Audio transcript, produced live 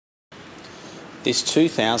This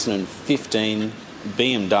 2015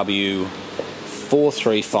 BMW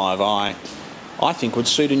 435i I think would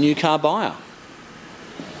suit a new car buyer.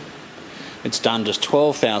 It's done just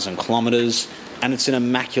 12,000 kilometres and it's in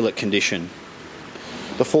immaculate condition.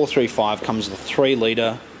 The 435 comes with a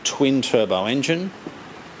 3-litre twin turbo engine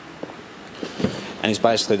and is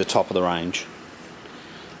basically the top of the range.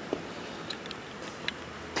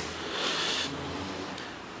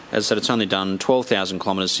 As I said, it's only done 12,000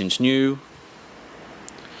 kilometres since new.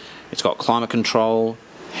 It's got climate control,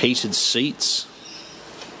 heated seats.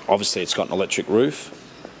 Obviously it's got an electric roof.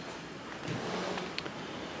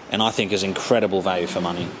 And I think is incredible value for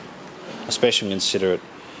money, especially when you consider it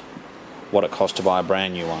what it costs to buy a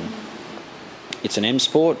brand new one. It's an M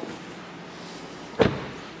Sport,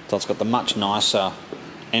 so it's got the much nicer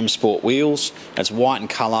M Sport wheels. It's white in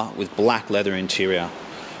colour with black leather interior.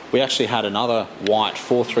 We actually had another white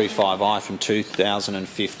 435i from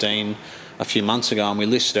 2015 a few months ago, and we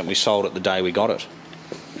listed it and we sold it the day we got it.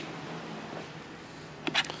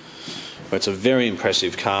 But it's a very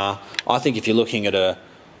impressive car. I think if you're looking at a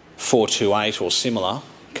 428 or similar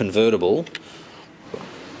convertible,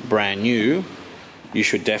 brand new, you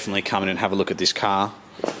should definitely come in and have a look at this car.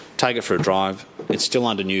 Take it for a drive. It's still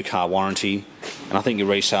under new car warranty, and I think your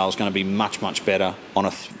resale is going to be much, much better on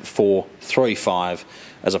a 435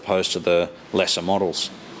 as opposed to the lesser models.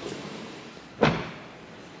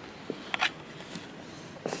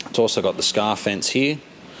 It's also got the scar fence here,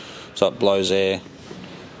 so it blows air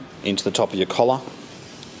into the top of your collar.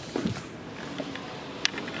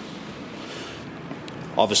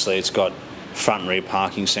 Obviously it's got front and rear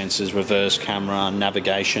parking sensors, reverse camera,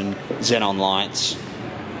 navigation, xenon lights.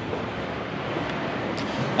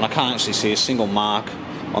 And I can't actually see a single mark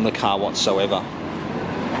on the car whatsoever.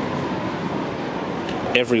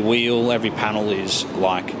 Every wheel, every panel is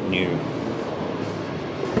like new.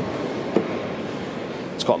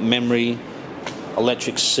 It's got memory,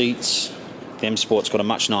 electric seats. The M Sport's got a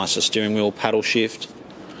much nicer steering wheel, paddle shift,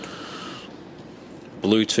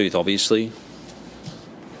 Bluetooth obviously.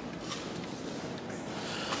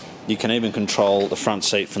 You can even control the front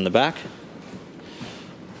seat from the back,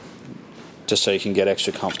 just so you can get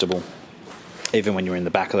extra comfortable even when you're in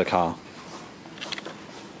the back of the car.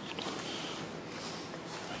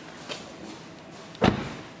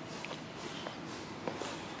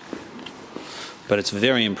 But it's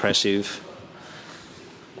very impressive.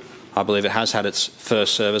 I believe it has had its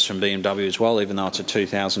first service from BMW as well, even though it's a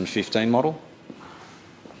 2015 model.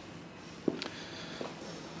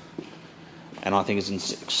 And I think it's an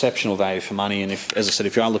exceptional value for money. And if, as I said,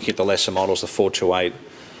 if you are looking at the lesser models, the 428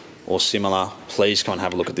 or similar, please come and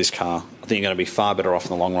have a look at this car. I think you're going to be far better off in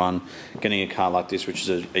the long run getting a car like this, which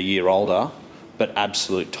is a year older, but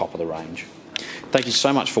absolute top of the range. Thank you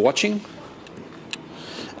so much for watching.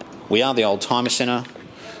 We are the Oldtimer Centre.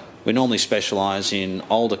 We normally specialise in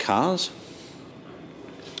older cars,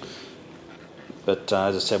 but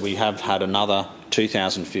as I said, we have had another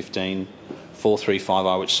 2015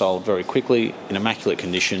 435i which sold very quickly in immaculate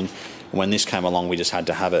condition, and when this came along we just had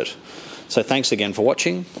to have it. So thanks again for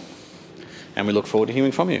watching, and we look forward to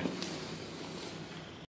hearing from you.